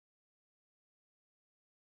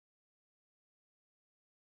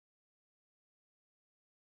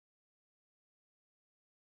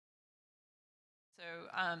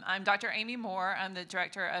I'm Dr. Amy Moore. I'm the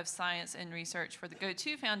Director of Science and Research for the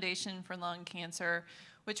GO2 Foundation for Lung Cancer,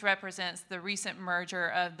 which represents the recent merger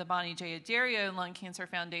of the Bonnie J. Addario Lung Cancer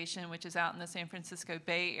Foundation, which is out in the San Francisco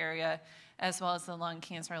Bay Area, as well as the Lung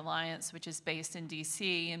Cancer Alliance, which is based in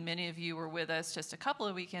DC. And many of you were with us just a couple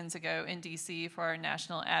of weekends ago in DC for our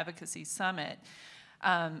National Advocacy Summit.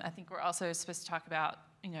 I think we're also supposed to talk about,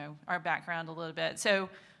 our background a little bit. So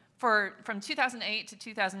from 2008 to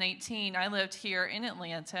 2018, I lived here in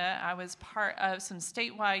Atlanta. I was part of some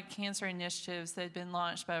statewide cancer initiatives that had been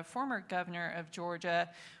launched by a former governor of Georgia,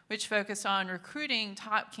 which focused on recruiting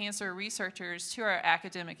top cancer researchers to our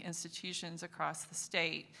academic institutions across the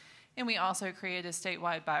state. And we also created a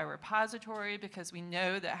statewide biorepository because we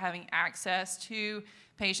know that having access to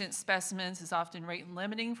patient specimens is often rate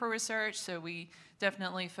limiting for research, so we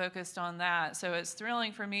definitely focused on that. So it's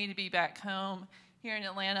thrilling for me to be back home here in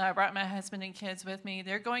Atlanta. I brought my husband and kids with me.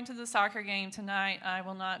 They're going to the soccer game tonight. I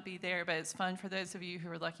will not be there, but it's fun for those of you who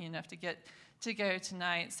are lucky enough to get to go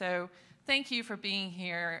tonight. So thank you for being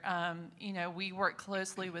here. We work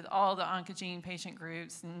closely with all the oncogene patient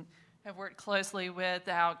groups and have worked closely with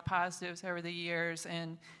the ALK Positives over the years,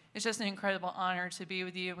 and it's just an incredible honor to be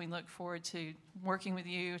with you. We look forward to working with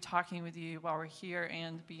you, talking with you while we're here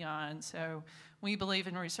and beyond. So we believe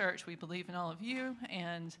in research. We believe in all of you,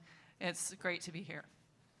 and it's great to be here.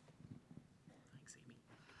 Thanks, Amy.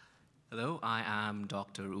 Hello, I am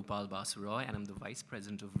Dr. Upal Basu Roy, and I'm the Vice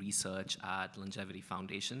President of Research at Longevity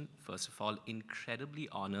Foundation. First of all, incredibly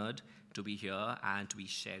honored to be here and to be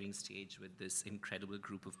sharing stage with this incredible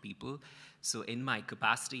group of people. So in my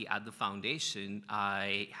capacity at the foundation,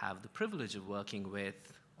 I have the privilege of working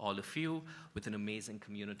with all of you, with an amazing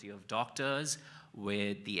community of doctors,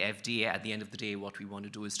 with the FDA. At the end of the day, what we want to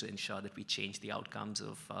do is to ensure that we change the outcomes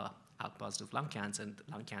of ALK-positive lung cancer and the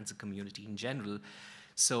lung cancer community in general.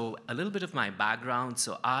 So a little bit of my background.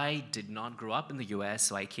 So I did not grow up in the US,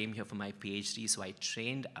 so I came here for my PhD. So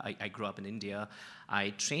I grew up in India. I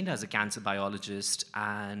trained as a cancer biologist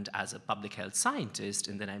and as a public health scientist,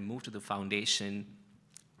 and then I moved to the foundation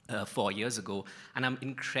 4 years ago. And I'm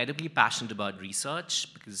incredibly passionate about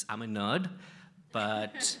research because I'm a nerd,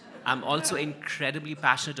 but I'm also incredibly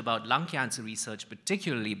passionate about lung cancer research,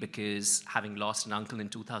 particularly because having lost an uncle in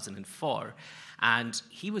 2004, and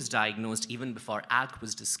he was diagnosed even before ALK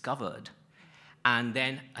was discovered. And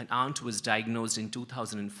then an aunt was diagnosed in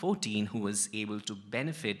 2014 who was able to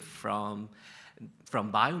benefit from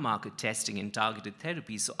biomarker testing and targeted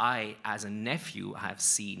therapy. So I, as a nephew, have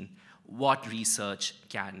seen what research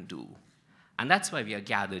can do. And that's why we are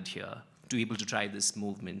gathered here, to be able to try this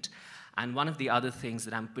movement. And one of the other things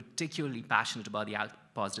that I'm particularly passionate about the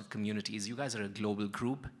ALK-positive community is you guys are a global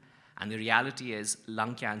group, and the reality is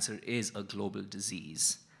lung cancer is a global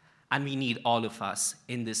disease. And we need all of us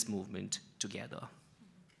in this movement together.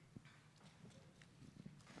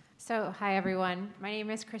 So, hi everyone. My name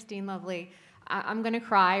is Christine Lovely. I'm going to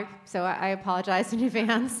cry, so I apologize in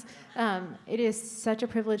advance. It is such a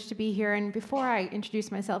privilege to be here, and before I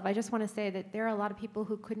introduce myself, I just want to say that there are a lot of people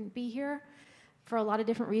who couldn't be here for a lot of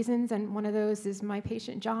different reasons, and one of those is my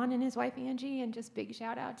patient John and his wife Angie, and just big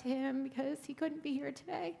shout out to him because he couldn't be here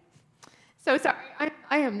today. So sorry,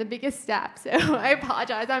 I am the biggest sap, so I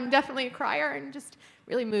apologize. I'm definitely a crier and just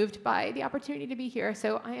really moved by the opportunity to be here.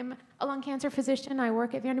 So I am a lung cancer physician. I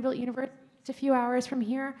work at Vanderbilt University, just a few hours from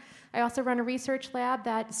here. I also run a research lab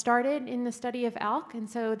that started in the study of ALK, and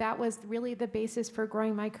so that was really the basis for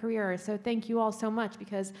growing my career. So thank you all so much,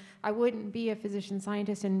 because I wouldn't be a physician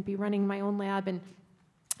scientist and be running my own lab and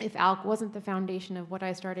if ALK wasn't the foundation of what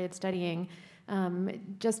I started studying.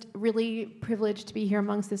 Just really privileged to be here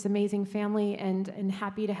amongst this amazing family, and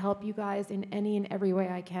happy to help you guys in any and every way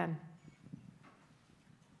I can.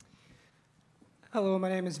 Hello, my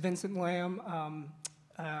name is Vincent Lam.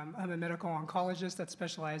 I'm a medical oncologist that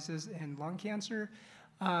specializes in lung cancer.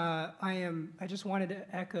 I just wanted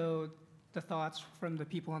to echo the thoughts from the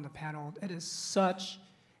people on the panel. It is such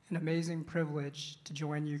an amazing privilege to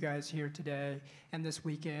join you guys here today and this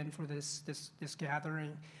weekend for this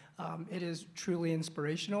gathering. It is truly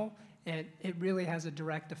inspirational, and it really has a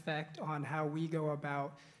direct effect on how we go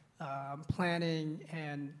about planning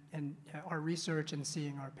and our research and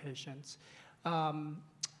seeing our patients.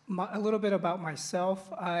 A little bit about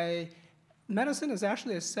myself. Medicine is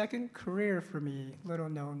actually a second career for me, little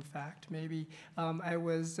known fact maybe. I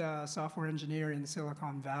was a software engineer in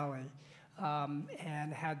Silicon Valley,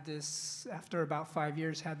 and had this, after about 5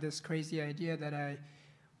 years, had this crazy idea that I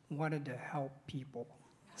wanted to help people.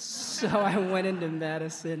 So I went into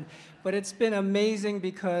medicine, but it's been amazing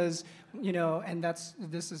because, and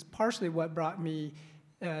this is partially what brought me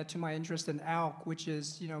to my interest in ALK, which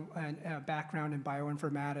is, a background in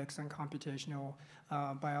bioinformatics and computational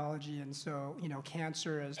biology. And so,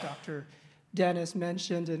 cancer, as Dr. Dennis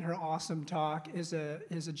mentioned in her awesome talk, is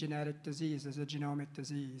a genetic disease, is a genomic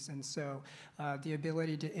disease. And so the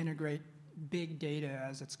ability to integrate big data,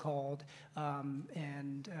 as it's called,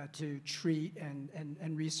 and to treat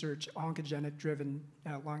and research oncogenic-driven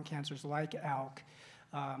lung cancers like ALK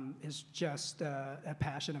is just a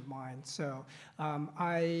passion of mine. So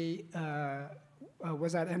I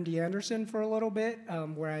was at MD Anderson for a little bit,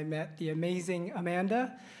 where I met the amazing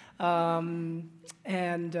Amanda, and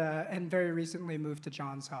very recently moved to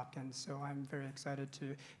Johns Hopkins. So I'm very excited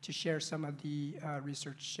to share some of the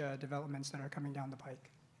research developments that are coming down the pike.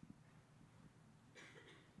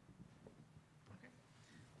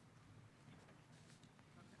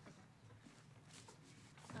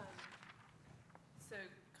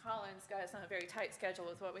 Colin's got us on a very tight schedule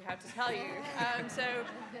with what we have to tell you. So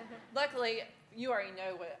luckily, you already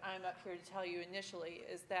know what I'm up here to tell you initially,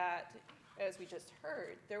 is that, as we just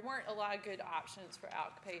heard, there weren't a lot of good options for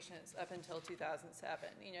ALK patients up until 2007.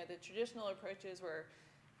 The traditional approaches were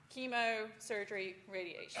chemo, surgery,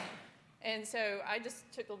 radiation. And so I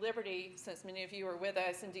just took the liberty, since many of you were with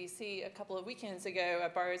us in DC a couple of weekends ago, I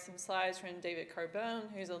borrowed some slides from David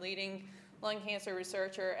Carbone, who's a leading lung cancer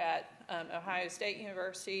researcher at Ohio State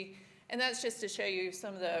University. And that's just to show you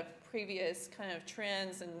some of the previous kind of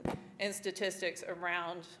trends and statistics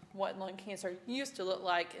around what lung cancer used to look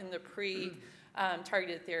like in the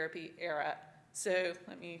pre-targeted therapy era. So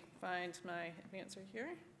let me find my answer here.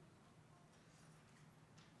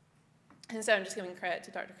 And so I'm just giving credit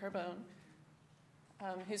to Dr. Carbone,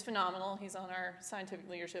 who's phenomenal. He's on our scientific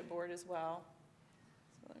leadership board as well.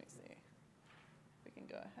 So let me see if we can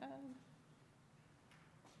go ahead.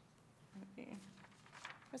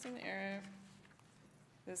 Pressing the arrow.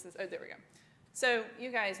 Oh, there we go. So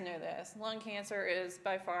you guys know this. Lung cancer is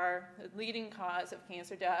by far the leading cause of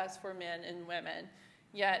cancer deaths for men and women.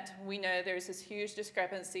 Yet we know there's this huge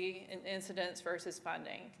discrepancy in incidence versus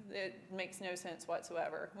funding. It makes no sense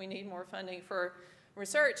whatsoever. We need more funding for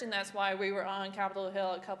research, and that's why we were on Capitol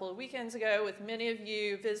Hill a couple of weekends ago with many of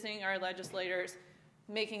you visiting our legislators,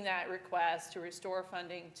 making that request to restore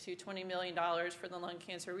funding to $20 million for the lung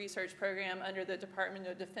cancer research program under the Department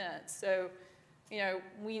of Defense. So,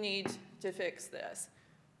 we need to fix this.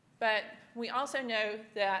 But we also know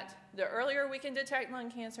that the earlier we can detect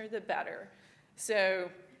lung cancer, the better. So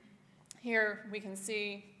here we can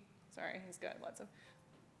see, sorry, he's got lots of,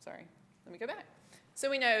 sorry, let me go back. So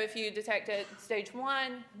we know if you detect it stage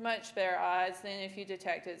 1, much better odds than if you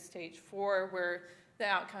detect it stage 4, where the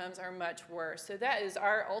outcomes are much worse. So that is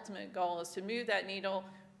our ultimate goal, is to move that needle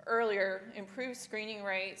earlier, improve screening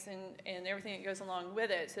rates and everything that goes along with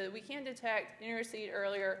it, so that we can detect, intercede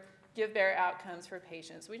earlier, give better outcomes for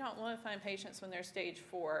patients. We don't want to find patients when they're stage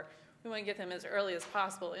 4. We want to get them as early as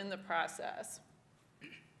possible in the process.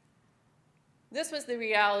 This was the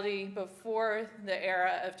reality before the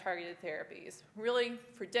era of targeted therapies. Really,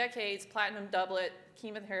 for decades, platinum doublet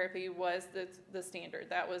chemotherapy was the standard.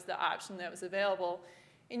 That was the option that was available.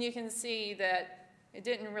 And you can see that it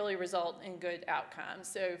didn't really result in good outcomes.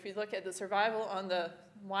 So if you look at the survival on the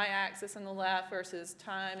y-axis on the left versus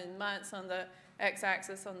time in months on the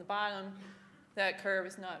x-axis on the bottom, that curve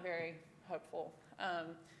is not very hopeful.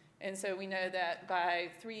 And so we know that by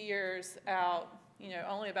 3 years out,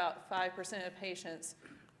 only about 5% of patients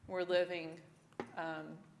were living,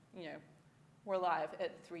 were alive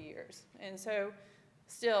at 3 years. And so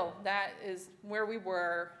still, that is where we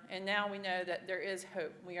were, and now we know that there is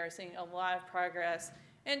hope. We are seeing a lot of progress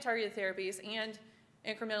in targeted therapies and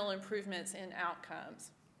incremental improvements in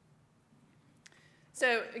outcomes.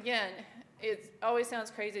 So again, it always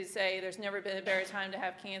sounds crazy to say there's never been a better time to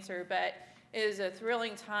have cancer, but it is a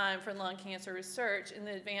thrilling time for lung cancer research and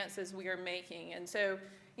the advances we are making. And so,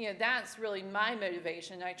 that's really my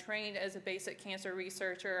motivation. I trained as a basic cancer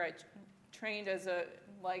researcher. I trained as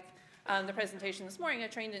the presentation this morning, I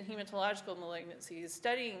trained in hematological malignancies,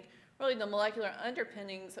 studying really the molecular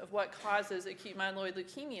underpinnings of what causes acute myeloid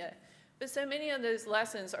leukemia. But so many of those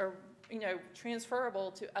lessons are,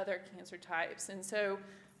 transferable to other cancer types. And so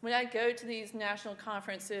when I go to these national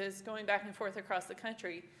conferences, going back and forth across the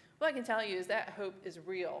country, what I can tell you is that hope is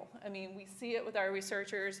real. I mean, we see it with our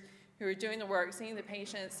researchers who are doing the work, seeing the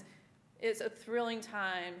patients. It's a thrilling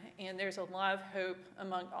time, and there's a lot of hope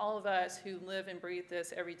among all of us who live and breathe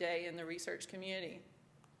this every day in the research community.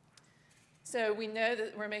 So we know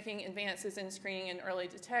that we're making advances in screening and early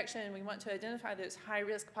detection. We want to identify those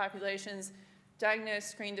high-risk populations, diagnose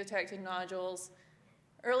screen-detected nodules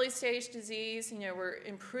Early stage disease, we're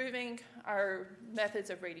improving our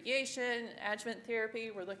methods of radiation, adjuvant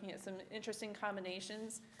therapy. We're looking at some interesting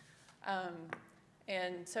combinations.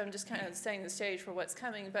 And so I'm just kind of setting the stage for what's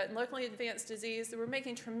coming. But in locally advanced disease, we're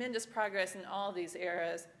making tremendous progress in all these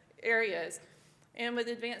areas. And with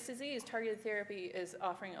advanced disease, targeted therapy is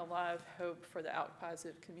offering a lot of hope for the ALK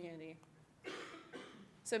positive community.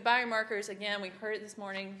 So biomarkers, again, we heard it this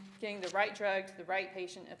morning, getting the right drug to the right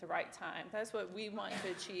patient at the right time. That's what we want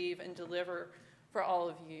to achieve and deliver for all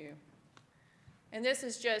of you. And this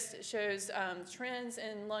is just shows trends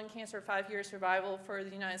in lung cancer 5-year survival for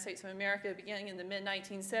the United States of America beginning in the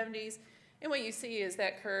mid-1970s. And what you see is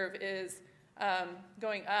that curve is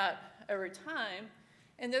going up over time.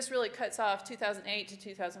 And this really cuts off 2008 to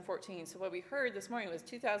 2014. So what we heard this morning was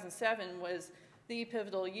 2007 was the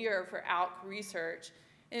pivotal year for ALK research.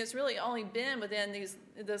 And it's really only been within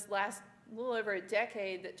this last little over a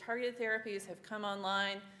decade that targeted therapies have come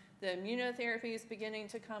online, the immunotherapy is beginning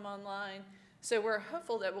to come online. So we're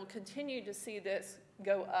hopeful that we'll continue to see this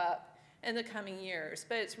go up in the coming years.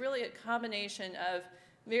 But it's really a combination of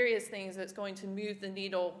various things that's going to move the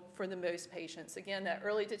needle for the most patients. Again, that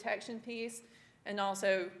early detection piece, and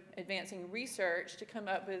also advancing research to come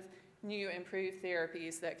up with new improved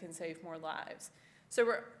therapies that can save more lives. So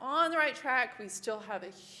we're on the right track. We still have a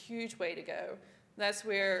huge way to go. That's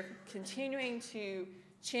where continuing to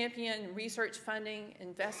champion research funding,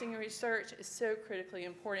 investing in research is so critically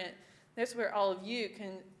important. That's where all of you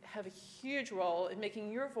can have a huge role in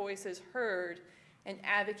making your voices heard and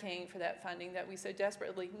advocating for that funding that we so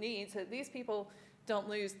desperately need so that these people don't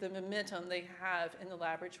lose the momentum they have in the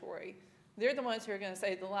laboratory. They're the ones who are going to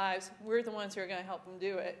save the lives. We're the ones who are going to help them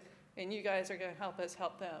do it. And you guys are going to help us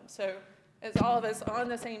help them. So it's all of us on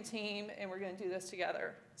the same team, and we're going to do this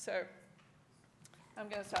together. So I'm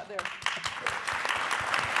going to stop there.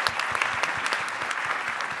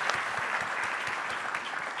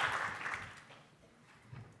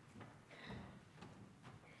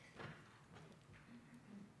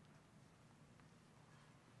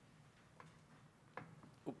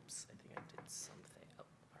 Oops, I think I did something. Oh,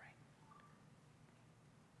 all right.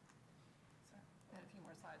 So I had a few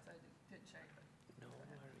more slides I didn't check. But No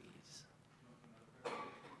worries.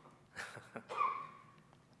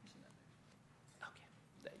 Okay,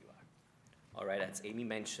 there you are. All right, as Amy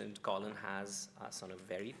mentioned, Colin has us on a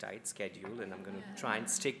very tight schedule, and I'm going to try and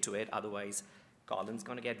stick to it. Otherwise, Colin's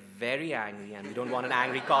going to get very angry, and we don't want an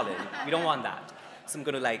angry Colin. We don't want that. So I'm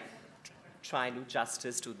going to try and do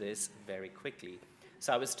justice to this very quickly.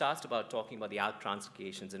 So I was tasked about talking about the ALK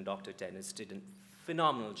translocations, and Dr. Dennis did a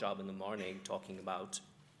phenomenal job in the morning talking about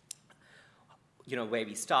where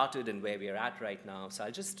we started and where we are at right now. So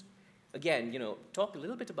I'll just, again, talk a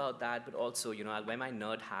little bit about that, but also, I'll wear my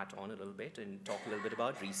nerd hat on a little bit and talk a little bit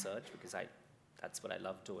about research, because that's what I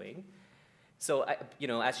love doing. So,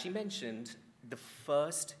 as she mentioned, the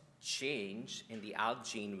first change in the ALK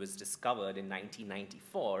gene was discovered in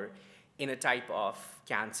 1994 in a type of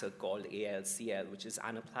cancer called ALCL, which is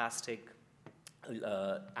anaplastic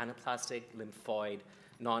lymphoid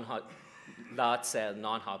large cell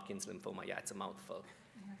non-Hodgkin's lymphoma. Yeah, it's a mouthful.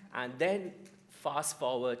 And then fast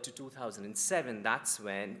forward to 2007, that's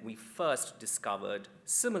when we first discovered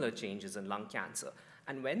similar changes in lung cancer.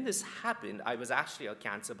 And when this happened, I was actually a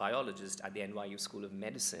cancer biologist at the NYU School of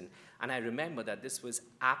Medicine, and I remember that this was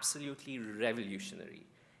absolutely revolutionary.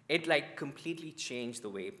 It completely changed the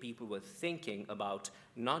way people were thinking about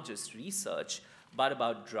not just research, but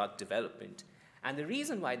about drug development. And the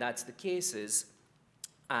reason why that's the case is,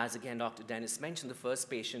 as again Dr. Dennis mentioned, the first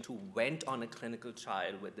patient who went on a clinical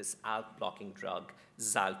trial with this ALK-blocking drug,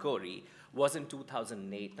 Xalkori, was in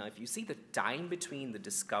 2008. Now, if you see the time between the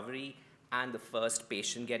discovery and the first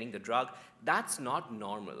patient getting the drug, that's not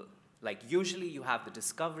normal. Usually you have the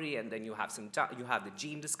discovery, and then you have you have the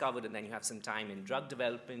gene discovered, and then you have some time in drug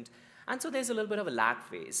development. And so there's a little bit of a lag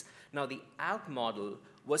phase. Now, the ALK model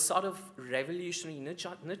was sort of revolutionary,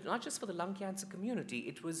 not just for the lung cancer community,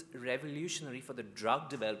 it was revolutionary for the drug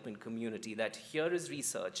development community, that here is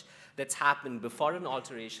research that's happened before an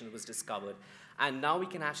alteration was discovered. And now we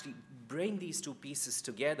can actually bring these two pieces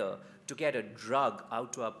together to get a drug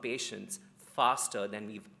out to our patients faster than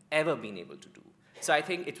we've ever been able to do. So I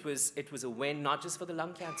think it was a win, not just for the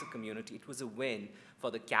lung cancer community, it was a win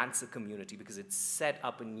for the cancer community, because it set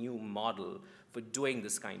up a new model for doing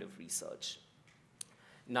this kind of research.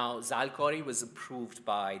 Now, Xalkori was approved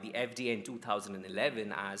by the FDA in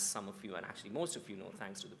 2011, as some of you, and actually most of you know,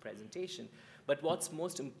 thanks to the presentation. But what's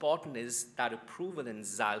most important is that approval in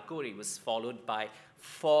Xalkori was followed by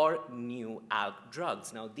 4 new ALK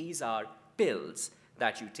drugs. Now, these are pills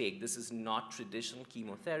that you take. This is not traditional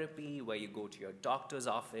chemotherapy where you go to your doctor's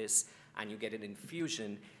office and you get an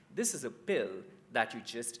infusion. This is a pill that you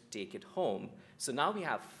just take it home. So now we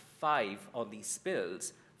have 5 of these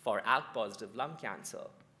pills for ALK-positive lung cancer.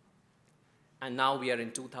 And now we are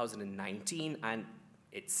in 2019, and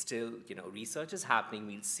it's still, research is happening.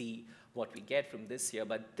 We'll see what we get from this year.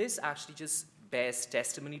 But this actually just bears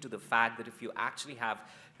testimony to the fact that if you actually have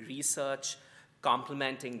research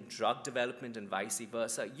complementing drug development and vice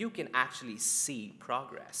versa, you can actually see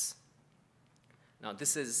progress. Now,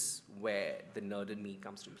 this is where the nerd in me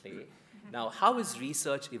comes to play. Now, how is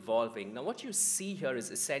research evolving? Now, what you see here is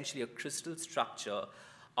essentially a crystal structure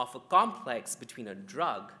of a complex between a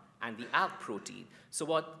drug and the ALK protein. So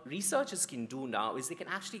what researchers can do now is they can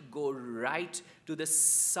actually go right to the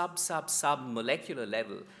sub molecular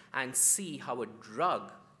level and see how a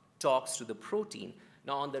drug talks to the protein.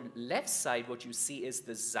 Now, on the left side, what you see is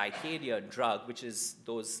the Zycadia drug, which is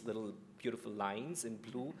those little beautiful lines in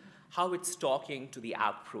blue, how it's talking to the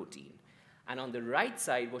ALK protein. And on the right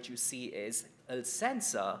side, what you see is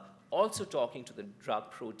Alcensa also talking to the drug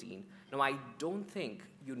protein. Now, I don't think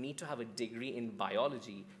you need to have a degree in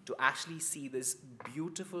biology to actually see this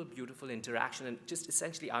beautiful, beautiful interaction and just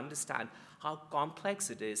essentially understand how complex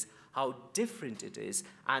it is, how different it is,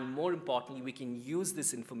 and more importantly, we can use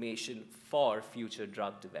this information for future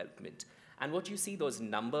drug development. And what you see, those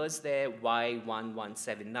numbers there,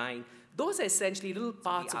 Y1179, those are essentially little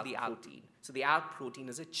parts of the ALK protein. So the ALK protein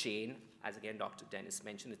is a chain, as again Dr. Dennis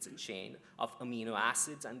mentioned, it's a chain of amino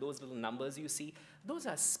acids, and those little numbers you see, those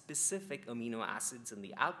are specific amino acids in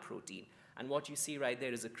the ALK protein. And what you see right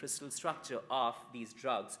there is a crystal structure of these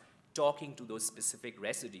drugs talking to those specific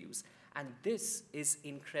residues. And this is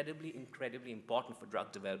incredibly, incredibly important for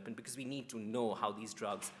drug development because we need to know how these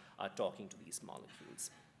drugs are talking to these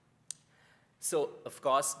molecules. So, of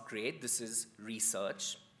course, great, this is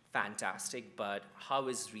research, fantastic, but how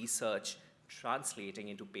is research translating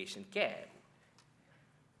into patient care?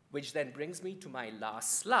 Which then brings me to my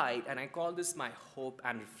last slide, and I call this my hope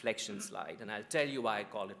and reflection slide, and I'll tell you why I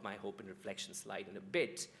call it my hope and reflection slide in a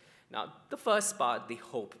bit. Now, the first part, the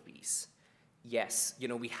hope piece. Yes,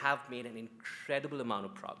 we have made an incredible amount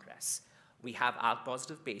of progress. We have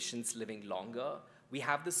ALK-positive patients living longer. We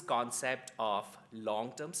have this concept of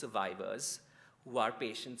long-term survivors who are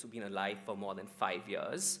patients who've been alive for more than 5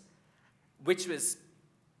 years, which was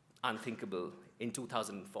unthinkable in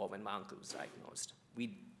 2004 when my uncle was diagnosed.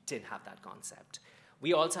 We didn't have that concept.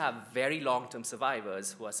 We also have very long-term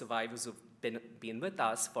survivors who are survivors who've been with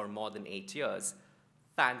us for more than 8 years.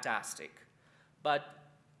 Fantastic. But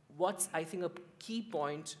what's, I think, a key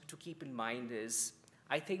point to keep in mind is,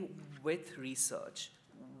 I think with research,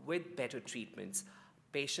 with better treatments,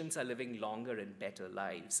 patients are living longer and better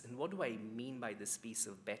lives. And what do I mean by this piece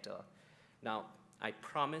of better? Now, I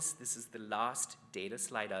promise this is the last data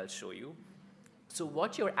slide I'll show you. So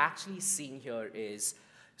what you're actually seeing here is,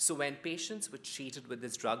 so when patients were treated with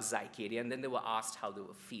this drug Zycadia, and then they were asked how they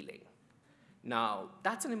were feeling. Now,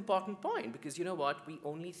 that's an important point because you know what? We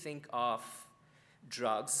only think of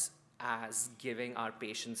drugs as giving our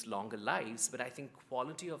patients longer lives, but I think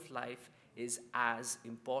quality of life is as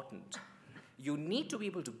important. You need to be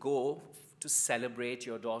able to go to celebrate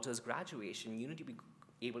your daughter's graduation. You need to be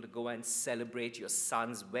able to go and celebrate your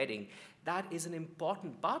son's wedding. That is an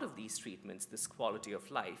important part of these treatments, this quality of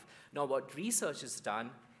life. Now, what research has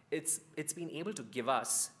done, it's been able to give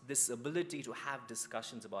us this ability to have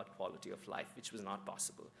discussions about quality of life, which was not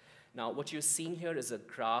possible. Now, what you're seeing here is a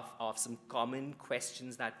graph of some common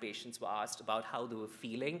questions that patients were asked about how they were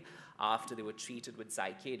feeling after they were treated with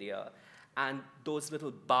Zycadia. And those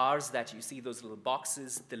little bars that you see, those little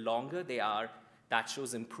boxes, the longer they are, that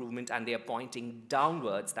shows improvement, and they are pointing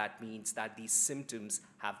downwards. That means that these symptoms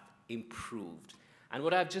have improved. And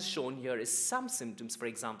what I've just shown here is some symptoms, for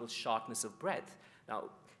example, shortness of breath. Now,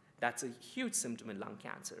 that's a huge symptom in lung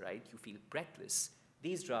cancer, right? You feel breathless.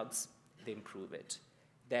 These drugs, they improve it.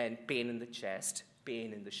 Then pain in the chest,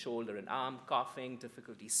 pain in the shoulder and arm, coughing,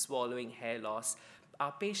 difficulty swallowing, hair loss.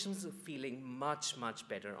 Our patients are feeling much, much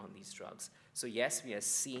better on these drugs. So yes, we are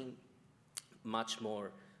seeing much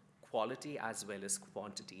more quality as well as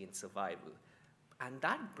quantity in survival. And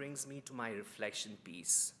that brings me to my reflection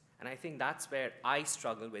piece. And I think that's where I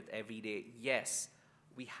struggle with every day. Yes,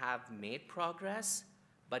 we have made progress,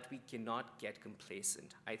 but we cannot get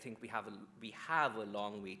complacent. I think we have a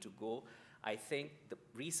long way to go. I think the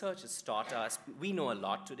research has taught us, we know a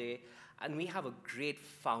lot today, and we have a great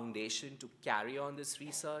foundation to carry on this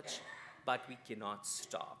research, but we cannot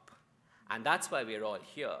stop. And that's why we're all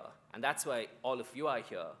here, and that's why all of you are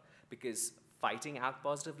here, because fighting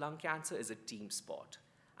ALK-positive lung cancer is a team sport,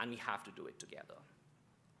 and we have to do it together.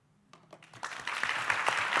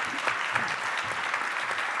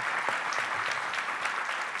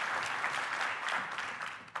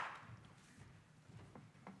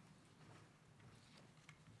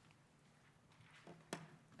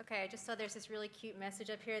 I just saw there's this really cute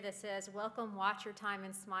message up here that says, welcome, watch your time,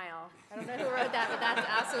 and smile. I don't know who wrote that, but that's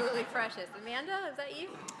absolutely precious. Amanda, is that you?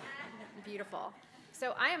 Beautiful.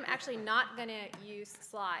 So I am actually not going to use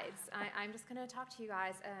slides. I'm just going to talk to you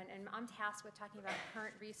guys, and I'm tasked with talking about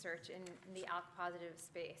current research in the ALK positive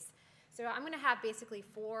space. So I'm going to have basically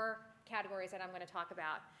 4 categories that I'm going to talk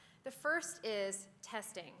about. The first is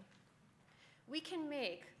testing. We can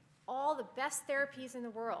make all the best therapies in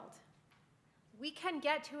the world. We can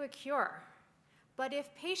get to a cure. But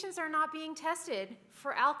if patients are not being tested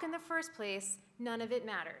for ALK in the first place, none of it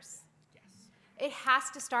matters. Yes. It has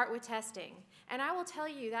to start with testing. And I will tell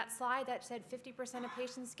you, that slide that said 50% of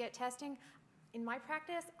patients get testing, in my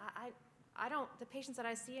practice, I don't, the patients that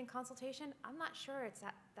I see in consultation, I'm not sure it's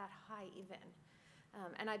that high even.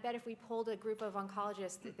 And I bet if we polled a group of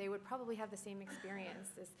oncologists, they would probably have the same experience.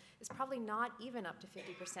 It's probably not even up to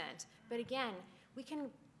 50%. But again, we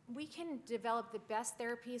can develop the best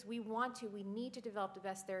therapies. We need to develop the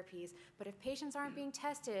best therapies. But if patients aren't being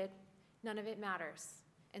tested, none of it matters.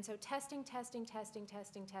 And so testing,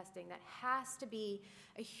 that has to be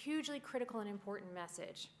a hugely critical and important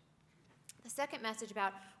message. The second message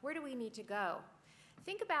about where do we need to go?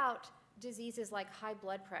 Think about diseases like high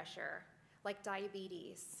blood pressure, like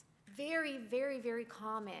diabetes. Very, very, very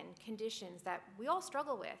common conditions that we all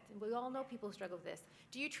struggle with, and we all know people who struggle with this.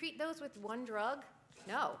 Do you treat those with one drug?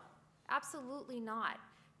 No, absolutely not.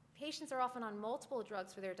 Patients are often on multiple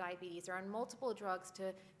drugs for their diabetes or on multiple drugs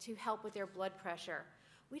to help with their blood pressure.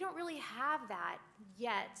 We don't really have that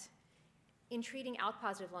yet in treating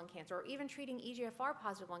ALK-positive lung cancer or even treating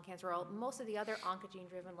EGFR-positive lung cancer or most of the other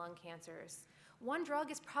oncogene-driven lung cancers. One drug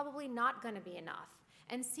is probably not going to be enough,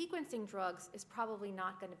 and sequencing drugs is probably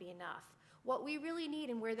not going to be enough. What we really need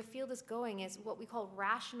and where the field is going is what we call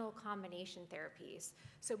rational combination therapies.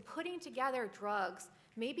 So putting together drugs,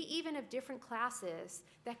 maybe even of different classes,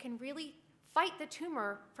 that can really fight the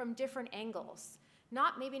tumor from different angles.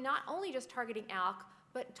 Maybe not only just targeting ALK,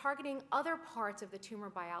 but targeting other parts of the tumor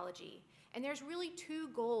biology. And there's really 2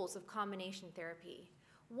 goals of combination therapy.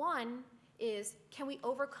 One is, can we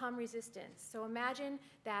overcome resistance? So imagine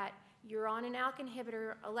that you're on an ALK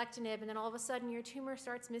inhibitor, alectinib, and then all of a sudden your tumor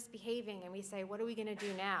starts misbehaving, and we say, what are we going to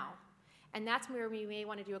do now? And that's where we may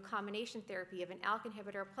want to do a combination therapy of an ALK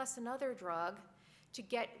inhibitor plus another drug to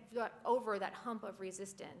get over that hump of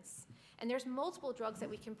resistance. And there's multiple drugs that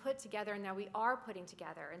we can put together and that we are putting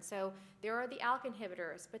together. And so there are the ALK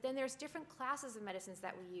inhibitors, but then there's different classes of medicines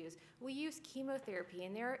that we use. We use chemotherapy,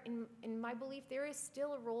 and in my belief, there is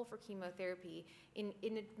still a role for chemotherapy in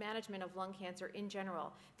the management of lung cancer in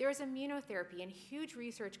general. There's immunotherapy and huge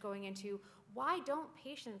research going into why don't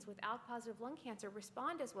patients with ALK-positive lung cancer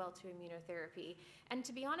respond as well to immunotherapy? And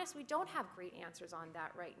to be honest, we don't have great answers on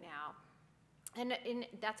that right now. And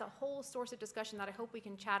that's a whole source of discussion that I hope we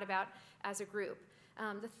can chat about as a group.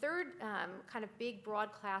 The third kind of big,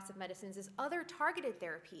 broad class of medicines is other targeted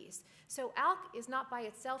therapies. So ALK is not by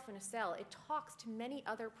itself in a cell. It talks to many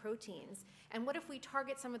other proteins. And what if we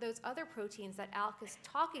target some of those other proteins that ALK is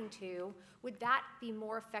talking to? Would that be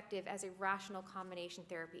more effective as a rational combination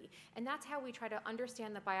therapy? And that's how we try to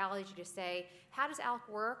understand the biology to say, how does ALK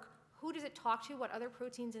work? Who does it talk to? What other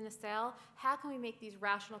proteins in the cell? How can we make these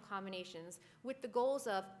rational combinations with the goals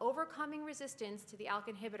of overcoming resistance to the ALK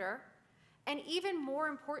inhibitor? And even more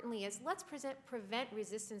importantly is, let's prevent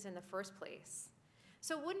resistance in the first place.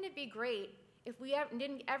 So wouldn't it be great if we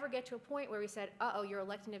didn't ever get to a point where we said, uh-oh, your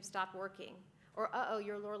alectinib stopped working, or uh-oh,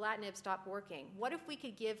 your lorlatinib stopped working? What if we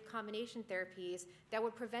could give combination therapies that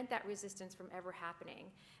would prevent that resistance from ever happening?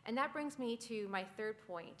 And that brings me to my third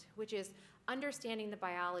point, which is understanding the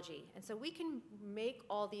biology. And so we can make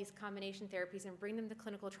all these combination therapies and bring them to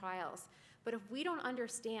clinical trials. But if we don't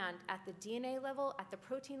understand at the DNA level, at the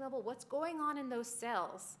protein level, what's going on in those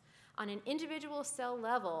cells, on an individual cell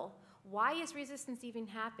level, why is resistance even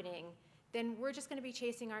happening, then we're just going to be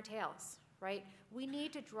chasing our tails, right? We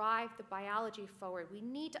need to drive the biology forward. We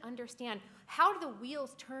need to understand, how do the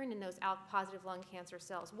wheels turn in those ALK-positive lung cancer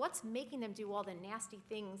cells? What's making them do all the nasty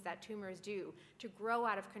things that tumors do to grow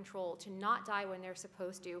out of control, to not die when they're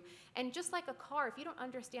supposed to? And just like a car, if you don't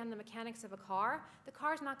understand the mechanics of a car, the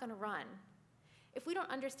car's not going to run. If we don't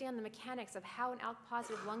understand the mechanics of how an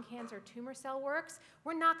ALK-positive lung cancer tumor cell works,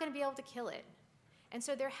 we're not going to be able to kill it. And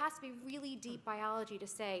so there has to be really deep biology to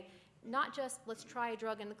say, not just let's try a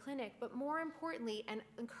drug in the clinic, but more importantly, and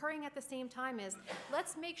occurring at the same time, is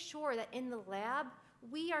let's make sure that in the lab,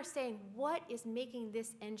 we are saying, what is making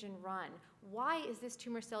this engine run? Why is this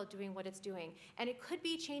tumor cell doing what it's doing? And it could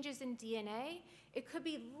be changes in DNA. It could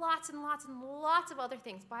be lots and lots and lots of other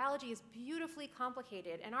things. Biology is beautifully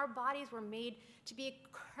complicated, and our bodies were made to be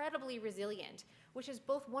incredibly resilient. which is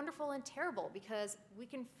both wonderful and terrible because we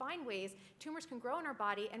can find ways tumors can grow in our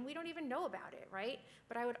body and we don't even know about it, right?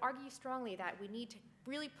 But I would argue strongly that we need to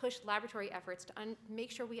really push laboratory efforts to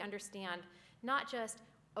make sure we understand not just,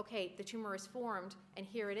 okay, the tumor is formed and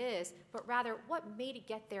here it is, but rather what made it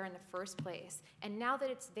get there in the first place? And now that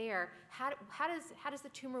it's there, how does the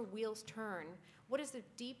tumor wheels turn? What is the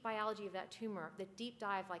deep biology of that tumor, the deep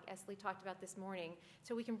dive like Esley talked about this morning,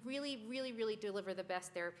 so we can really, really, really deliver the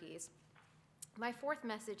best therapies? My fourth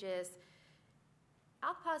message is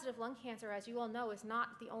ALK-positive lung cancer, as you all know, is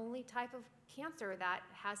not the only type of cancer that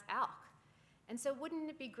has ALK. And so wouldn't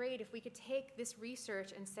it be great if we could take this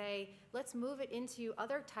research and say, let's move it into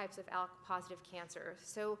other types of ALK-positive cancer?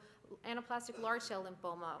 So anaplastic large cell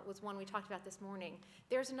lymphoma was one we talked about this morning.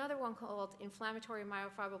 There's another one called inflammatory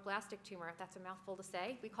myofibroblastic tumor. That's a mouthful to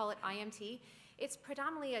say. We call it IMT. It's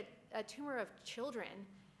predominantly a tumor of children.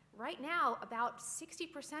 Right now, about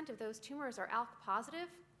 60% of those tumors are ALK positive,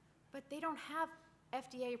 but they don't have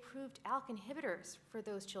FDA-approved ALK inhibitors for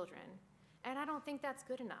those children. And I don't think that's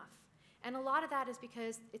good enough. And a lot of that is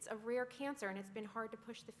because it's a rare cancer and it's been hard to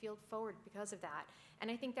push the field forward because of that.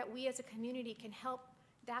 And I think that we as a community can help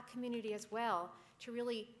that community as well to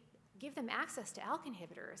really give them access to ALK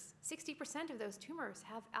inhibitors. 60% of those tumors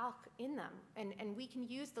have ALK in them, and we can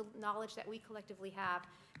use the knowledge that we collectively have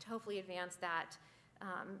to hopefully advance that,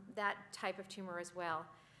 that type of tumor as well.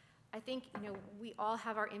 I think we all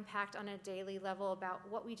have our impact on a daily level about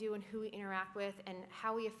what we do and who we interact with and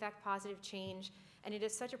how we affect positive change. And it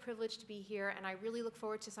is such a privilege to be here, and I really look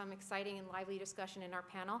forward to some exciting and lively discussion in our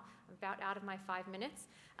panel. I'm about out of my 5 minutes.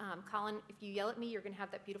 Colin, if you yell at me, you're going to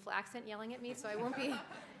have that beautiful accent yelling at me, so I won't be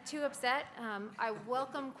too upset. I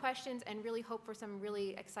welcome questions and really hope for some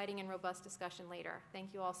really exciting and robust discussion later.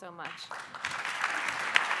 Thank you all so much.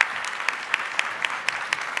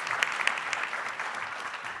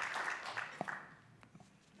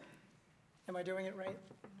 Am I doing it right?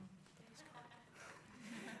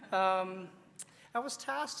 I was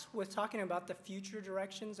tasked with talking about the future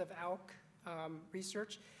directions of ALK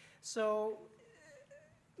research. So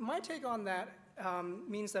my take on that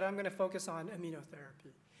means that I'm going to focus on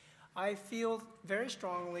immunotherapy. I feel very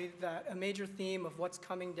strongly that a major theme of what's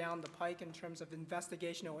coming down the pike in terms of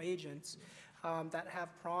investigational agents that have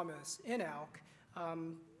promise in ALK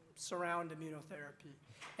surround immunotherapy.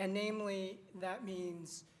 And namely, that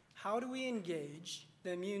means how do we engage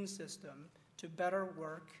the immune system to better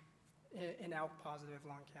work in ALK-positive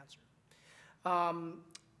lung cancer?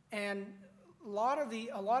 And a lot of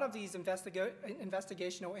these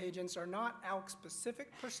investigational agents are not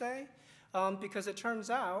ALK-specific per se, because it turns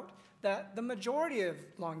out that the majority of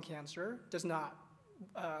lung cancer does not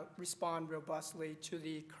respond robustly to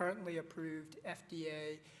the currently approved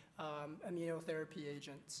FDA immunotherapy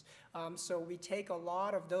agents. So we take a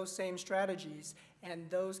lot of those same strategies, and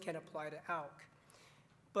those can apply to ALK.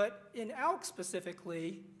 But in ALK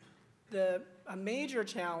specifically, a major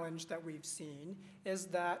challenge that we've seen is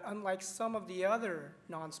that unlike some of the other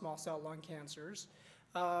non-small cell lung cancers,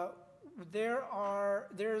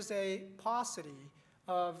 there's a paucity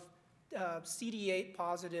of CD8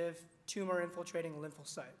 positive tumor infiltrating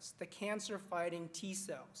lymphocytes, the cancer-fighting T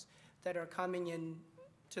cells that are coming in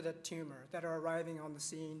to the tumor, that are arriving on the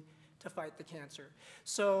scene to fight the cancer.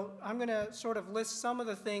 So I'm going to sort of list some of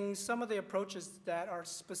the things, some of the approaches that are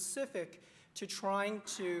specific to trying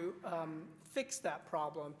to fix that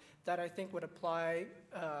problem that I think would apply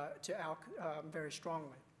to ALK very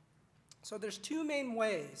strongly. So there's two main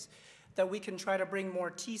ways that we can try to bring more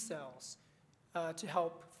T cells to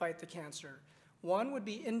help fight the cancer. One would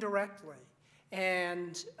be indirectly,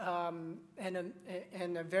 and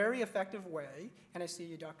in a very effective way, and I see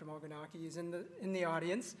you, Dr. Moganaki, is in the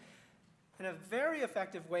audience, in a very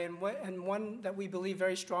effective way, and one that we believe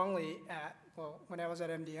very strongly at, well, when I was at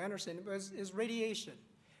MD Anderson, is radiation.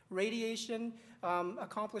 Radiation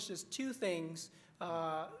accomplishes two things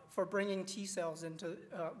for bringing T cells into,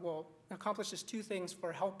 accomplishes two things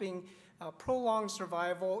for helping prolong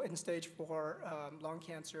survival in stage 4 lung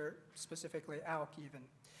cancer, specifically ALK even.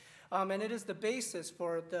 And it is the basis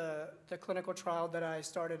for the clinical trial that I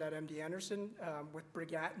started at MD Anderson with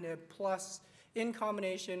brigatinib plus in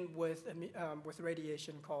combination with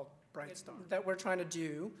radiation called Brightstar. That we're trying to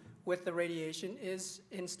do with the radiation is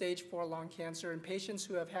in stage 4 lung cancer in patients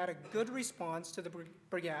who have had a good response to the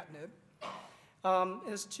brigatinib,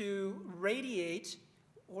 is to radiate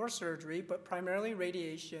or surgery, but primarily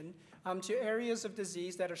radiation, to areas of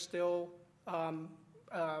disease that are still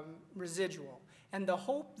residual. And the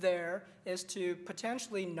hope there is to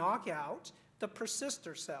potentially knock out the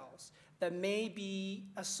persister cells that may be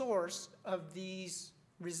a source of these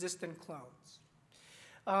resistant clones.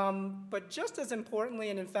 But just as importantly,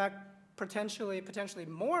 and in fact, potentially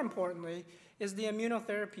more importantly, is the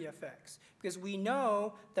immunotherapy effects. Because we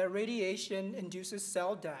know that radiation induces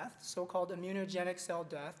cell death, so-called immunogenic cell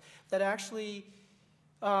death, that actually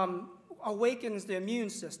awakens the immune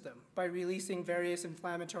system by releasing various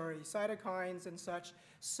inflammatory cytokines and such.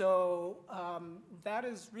 So that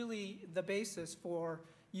is really the basis for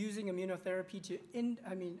using immunotherapy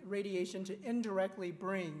radiation to indirectly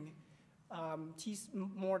bring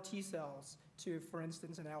more T cells to, for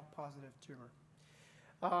instance, an ALK positive tumor.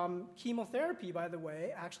 Chemotherapy, by the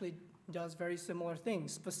way, actually does very similar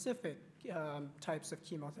things, specific types of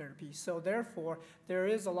chemotherapy. So therefore, there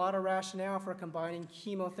is a lot of rationale for combining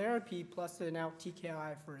chemotherapy plus an ALK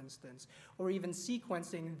TKI, for instance, or even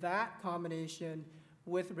sequencing that combination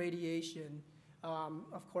with radiation.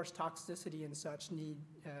 Of course, toxicity and such need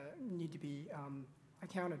to be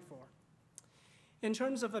accounted for. In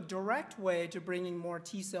terms of a direct way to bringing more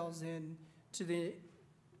T cells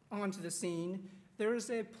onto the scene, there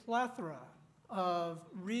is a plethora of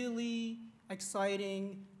really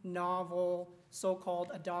exciting, novel,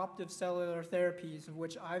 so-called adoptive cellular therapies, of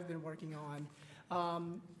which I've been working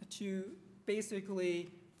on, to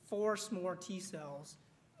basically force more T cells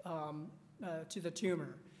to the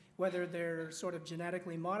tumor, whether they're sort of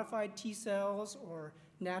genetically modified T cells or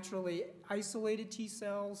naturally isolated T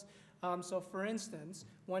cells. So for instance,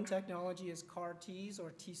 one technology is CAR Ts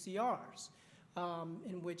or TCRs,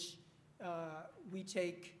 in which we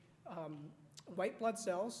take white blood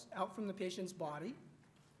cells out from the patient's body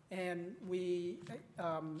and we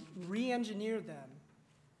re-engineer them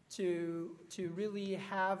to really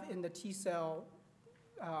have in the T cell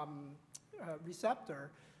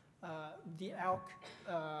receptor the ALK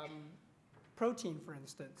protein, for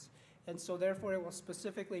instance. And so therefore it will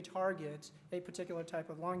specifically target a particular type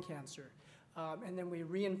of lung cancer. And then we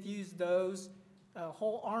reinfuse those, a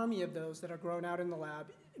whole army of those that are grown out in the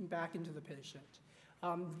lab back into the patient.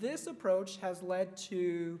 This approach has led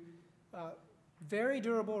to very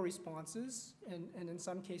durable responses and in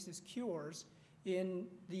some cases cures in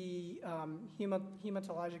the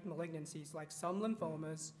hematologic malignancies like some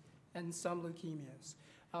lymphomas and some leukemias.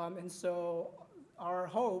 And so our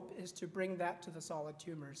hope is to bring that to the solid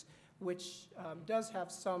tumors, which does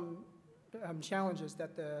have some challenges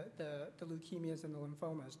that the leukemias and the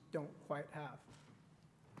lymphomas don't quite have.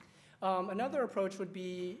 Another approach would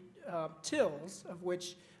be TILs, of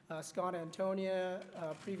which Scott Antonia,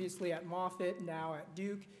 previously at Moffitt, now at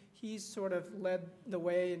Duke, he's sort of led the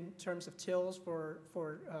way in terms of TILs for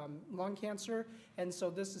lung cancer. And so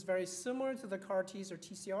this is very similar to the CAR Ts or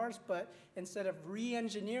TCRs, but instead of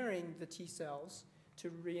re-engineering the T cells to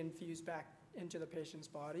reinfuse back into the patient's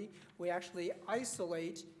body, we actually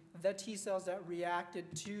isolate the T cells that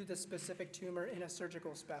reacted to the specific tumor in a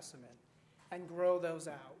surgical specimen and grow those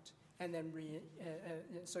out. And then,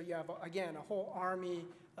 so you have, again, a whole army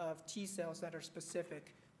of T cells that are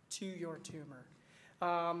specific to your tumor.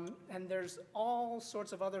 And there's all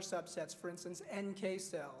sorts of other subsets, for instance, NK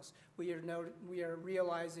cells, we are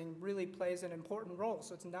realizing really plays an important role,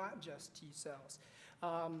 so it's not just T cells.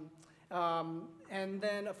 And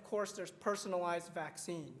then, of course, there's personalized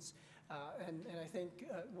vaccines. And I think,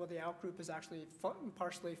 well, the ALK group is actually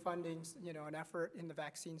partially funding, an effort in the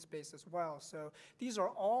vaccine space as well. So these are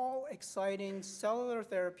all exciting cellular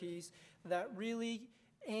therapies that really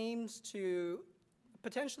aims to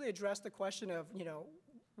potentially address the question of,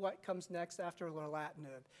 what comes next after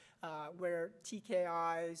lorlatinib, where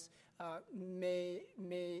TKIs the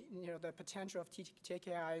potential of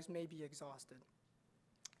TKIs may be exhausted.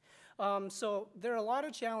 So there are a lot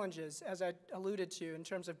of challenges, as I alluded to, in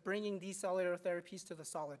terms of bringing these cellular therapies to the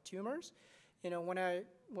solid tumors. When I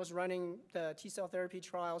was running the T-cell therapy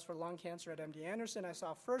trials for lung cancer at MD Anderson, I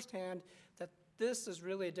saw firsthand that this is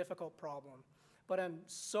really a difficult problem. But I'm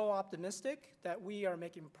so optimistic that we are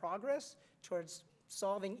making progress towards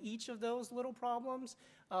solving each of those little problems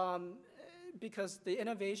because the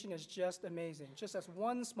innovation is just amazing. Just as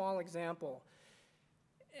one small example,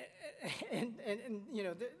 and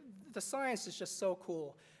the science is just so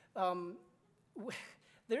cool.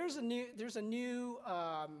 There's a new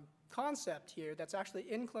concept here that's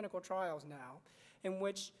actually in clinical trials now, in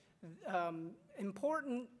which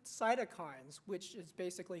important cytokines, which is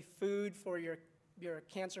basically food for your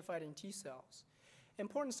cancer-fighting T cells,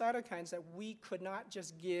 important cytokines that we could not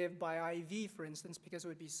just give by IV, for instance, because it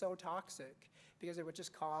would be so toxic, because it would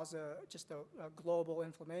just cause a global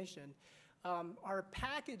inflammation, are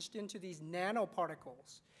packaged into these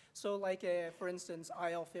nanoparticles. So like, for instance,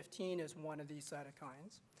 IL-15 is one of these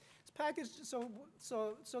cytokines. It's packaged, so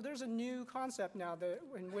there's a new concept now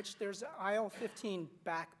in which there's an IL-15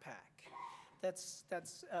 backpack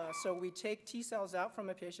So we take T cells out from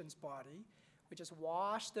a patient's body. We just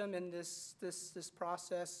wash them in this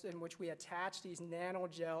process in which we attach these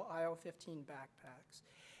nanogel IL-15 backpacks,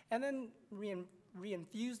 and then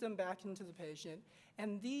reinfuse them back into the patient.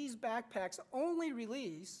 And these backpacks only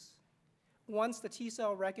release once the T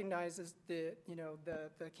cell recognizes the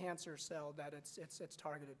cancer cell that it's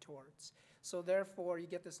targeted towards. So therefore, you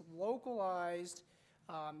get this localized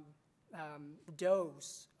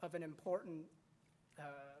dose of an important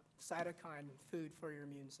cytokine food for your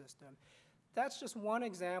immune system. That's just one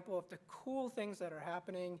example of the cool things that are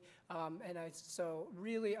happening, so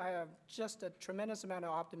really I have just a tremendous amount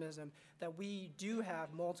of optimism that we do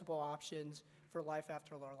have multiple options for life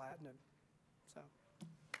after lorlatinib. So.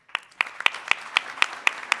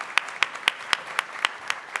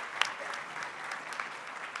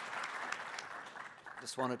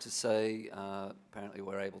 Just wanted to say, apparently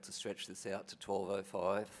we're able to stretch this out to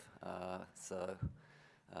 12:05, so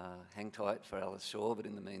hang tight for Alice Shaw, but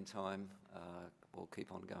in the meantime, we'll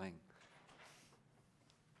keep on going.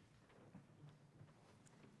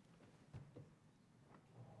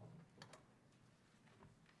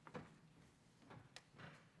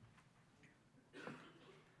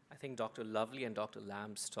 I think Dr. Lovely and Dr.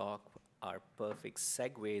 Lam's talk are perfect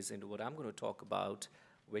segues into what I'm going to talk about,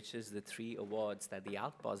 which is the 3 awards that the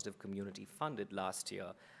ALK Positive community funded last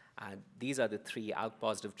year. And these are the 3 ALK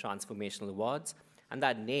Positive Transformational Awards. And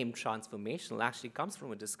that name, transformational, actually comes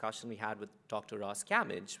from a discussion we had with Dr. Ross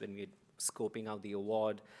Camage when we were scoping out the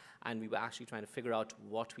award, and we were actually trying to figure out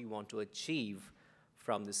what we want to achieve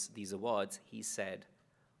from these awards. He said,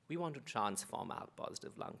 we want to transform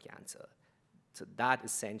ALK-positive lung cancer. So that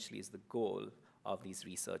essentially is the goal of these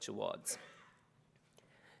research awards.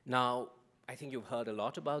 Now, I think you've heard a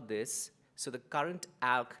lot about this. So the current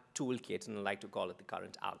ALK toolkit, and I like to call it the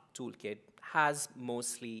current ALK toolkit, has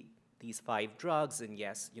mostly these 5 drugs, and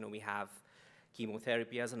yes, we have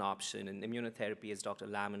chemotherapy as an option, and immunotherapy, as Dr.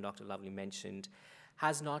 Lam and Dr. Lovely mentioned,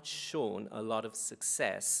 has not shown a lot of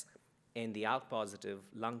success in the ALK-positive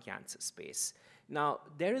lung cancer space. Now,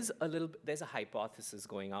 there's a hypothesis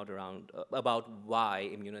going out around about why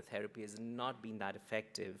immunotherapy has not been that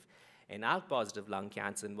effective in ALK-positive lung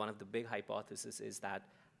cancer, and one of the big hypotheses is that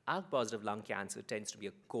ALK-positive lung cancer tends to be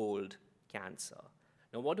a cold cancer.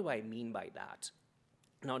 Now, what do I mean by that?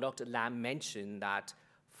 Now, Dr. Lam mentioned that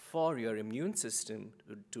for your immune system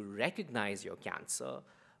to recognize your cancer,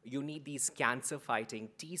 you need these cancer-fighting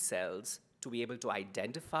T cells to be able to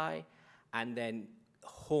identify and then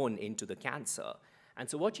hone into the cancer. And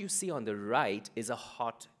so what you see on the right is a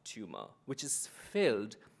hot tumor, which is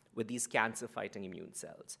filled with these cancer-fighting immune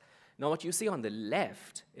cells. Now, what you see on the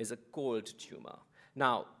left is a cold tumor.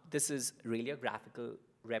 Now, this is really a graphical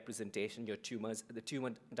representation. The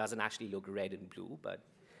tumor doesn't actually look red and blue, but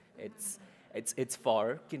it's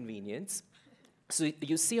for convenience. So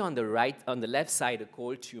you see on the left side, a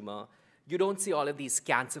cold tumor. You don't see all of these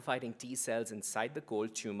cancer-fighting T cells inside the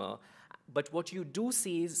cold tumor, but what you do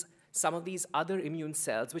see is some of these other immune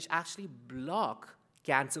cells which actually block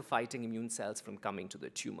cancer-fighting immune cells from coming to the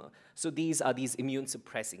tumor. So these are these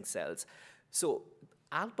immune-suppressing cells. So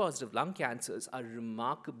ALK-positive lung cancers are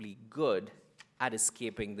remarkably good at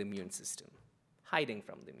escaping the immune system, hiding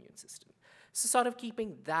from the immune system. So sort of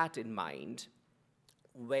keeping that in mind,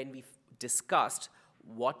 when we discussed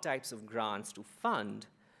what types of grants to fund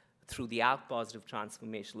through the ALK Positive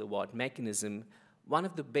Transformational Award mechanism, one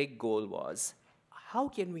of the big goals was, how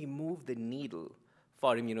can we move the needle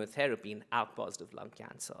for immunotherapy in ALK positive lung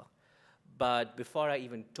cancer? But before I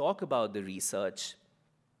even talk about the research,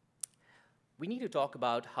 we need to talk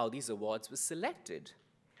about how these awards were selected.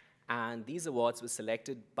 And these awards were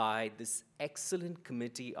selected by this excellent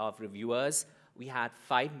committee of reviewers. We had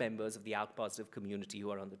 5 members of the ALK positive community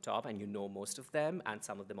who are on the top, and you know most of them, and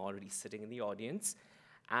some of them already sitting in the audience.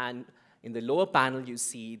 And in the lower panel, you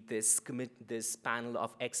see this panel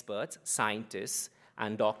of experts, scientists,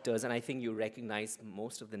 and doctors, and I think you recognize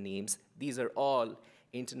most of the names. These are all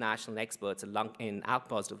international experts in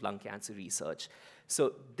ALK-positive lung cancer research.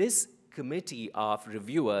 So this committee of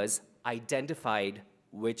reviewers identified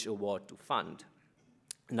which award to fund.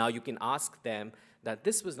 Now you can ask them that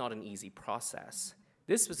this was not an easy process.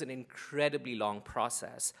 This was an incredibly long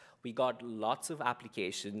process. We got lots of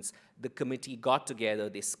applications. The committee got together,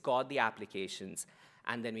 they scored the applications,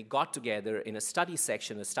 and then we got together in a study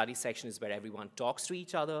section. A study section is where everyone talks to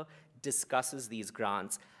each other, discusses these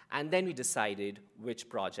grants, and then we decided which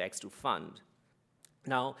projects to fund.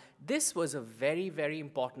 Now, this was a very, very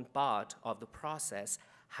important part of the process,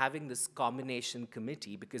 having this combination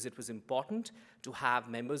committee, because it was important to have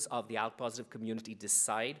members of the ALK positive community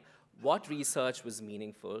decide what research was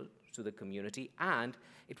meaningful to the community, and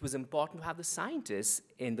it was important to have the scientists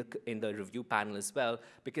in the review panel as well,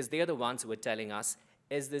 because they're the ones who are telling us,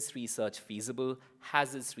 is this research feasible?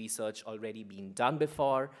 Has this research already been done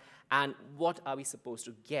before? And what are we supposed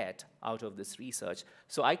to get out of this research?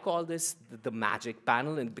 So I call this the magic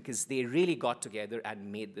panel, and because they really got together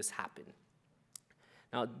and made this happen.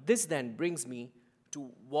 Now, this then brings me to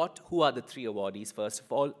who are the 3 awardees, first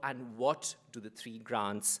of all, and what do the 3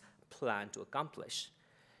 grants plan to accomplish?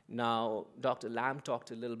 Now, Dr. Lam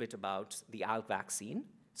talked a little bit about the ALK vaccine.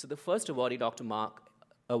 So the first awardee, Dr. Mark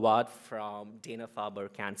Award from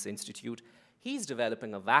Dana-Farber Cancer Institute, he's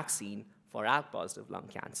developing a vaccine for ALK-positive lung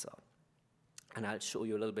cancer. And I'll show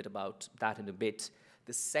you a little bit about that in a bit.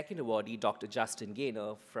 The second awardee, Dr. Justin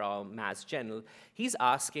Gaynor from Mass General, he's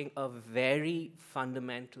asking a very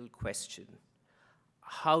fundamental question.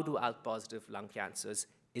 How do ALK-positive lung cancers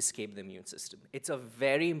escape the immune system? It's a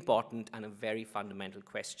very important and a very fundamental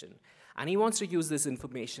question. And he wants to use this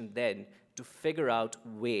information then to figure out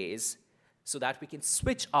ways so that we can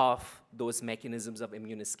switch off those mechanisms of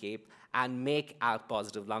immune escape and make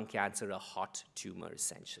ALK-positive lung cancer a hot tumor,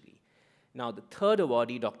 essentially. Now, the third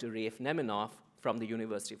awardee, Dr. Rafe Nemenoff from the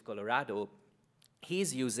University of Colorado,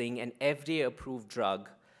 he's using an FDA-approved drug,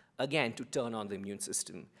 again, to turn on the immune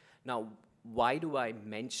system. Now, why do I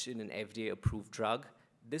mention an FDA-approved drug?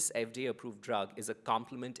 This FDA-approved drug is a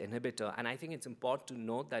complement inhibitor, and I think it's important to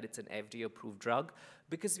note that it's an FDA-approved drug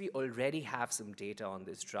because we already have some data on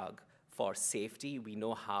this drug. For safety, we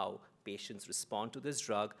know how patients respond to this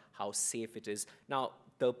drug, how safe it is. Now,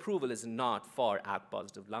 the approval is not for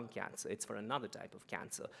ALK-positive lung cancer. It's for another type of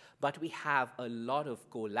cancer. But we have a lot of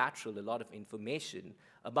collateral, a lot of information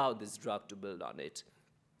about this drug to build on it.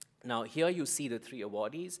 Now, here you see the 3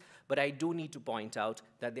 awardees, but I do need to point out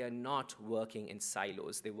that they are not working in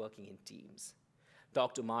silos. They're working in teams.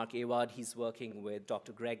 Dr. Mark Award, he's working with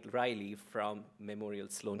Dr. Greg Riley from Memorial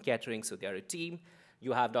Sloan Kettering, so they're a team.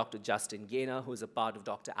 You have Dr. Justin Gaynor, who's a part of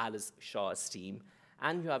Dr. Alice Shaw's team.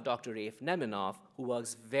 And you have Dr. Rafe Nemenoff, who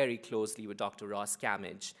works very closely with Dr. Ross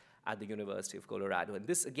Camage at the University of Colorado. And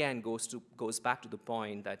this, again, goes back to the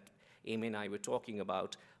point that Amy and I were talking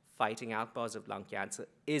about. Fighting ALK-positive lung cancer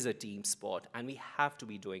is a team sport, and we have to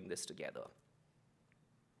be doing this together.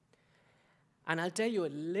 And I'll tell you a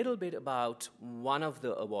little bit about one of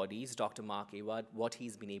the awardees, Dr. Mark Award, what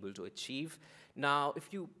he's been able to achieve. Now,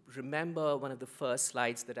 if you remember one of the first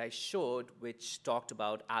slides that I showed, which talked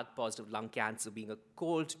about ALK-positive lung cancer being a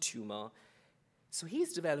cold tumor, so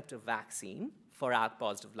he's developed a vaccine for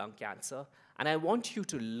ALK-positive lung cancer, and I want you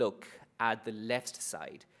to look at the left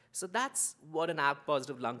side. So that's what an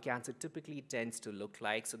ALK-positive lung cancer typically tends to look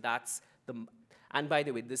like. So that's and by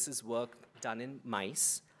the way, this is work done in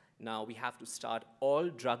mice. Now, we have to start all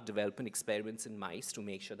drug development experiments in mice to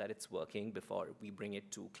make sure that it's working before we bring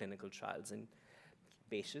it to clinical trials in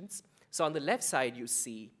patients. So on the left side, you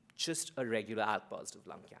see just a regular ALK-positive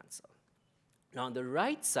lung cancer. Now, on the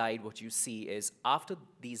right side, what you see is after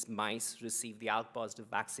these mice receive the ALK-positive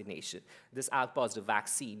vaccination, this ALK-positive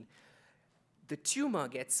vaccine, the tumor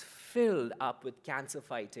gets filled up with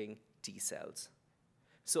cancer-fighting T cells.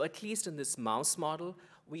 So at least in this mouse model,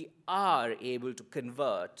 we are able to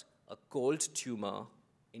convert a cold tumor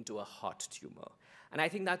into a hot tumor. And I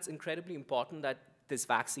think that's incredibly important that this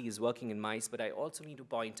vaccine is working in mice, but I also need to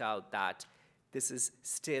point out that this is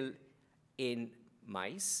still in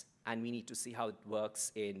mice, and we need to see how it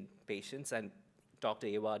works in patients, and Dr.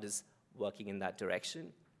 Awad is working in that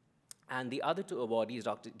direction. And the other 2 awardees,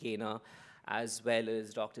 Dr. Gaynor, as well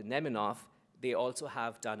as Dr. Nemenoff, they also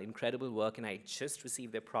have done incredible work, and I just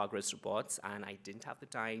received their progress reports, and I didn't have the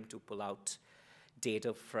time to pull out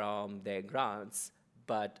data from their grants,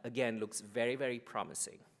 but again, looks very, very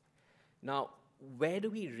promising. Now, where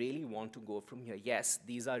do we really want to go from here? Yes,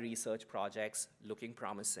 these are research projects looking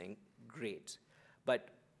promising, great. But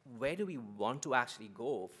where do we want to actually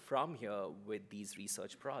go from here with these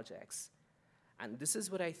research projects? And this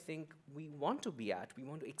is what I think we want to be at. We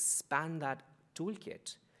want to expand that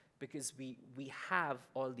toolkit because we have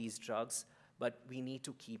all these drugs, but we need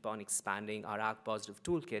to keep on expanding our ALK-positive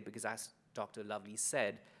toolkit because as Dr. Lovely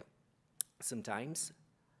said, sometimes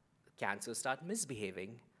cancers start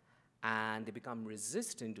misbehaving and they become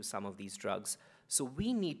resistant to some of these drugs. So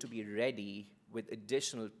we need to be ready with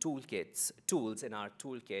additional tools in our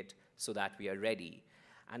toolkit so that we are ready.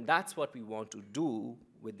 And that's what we want to do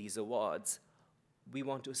with these awards. We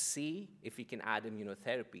want to see if we can add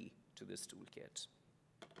immunotherapy to this toolkit.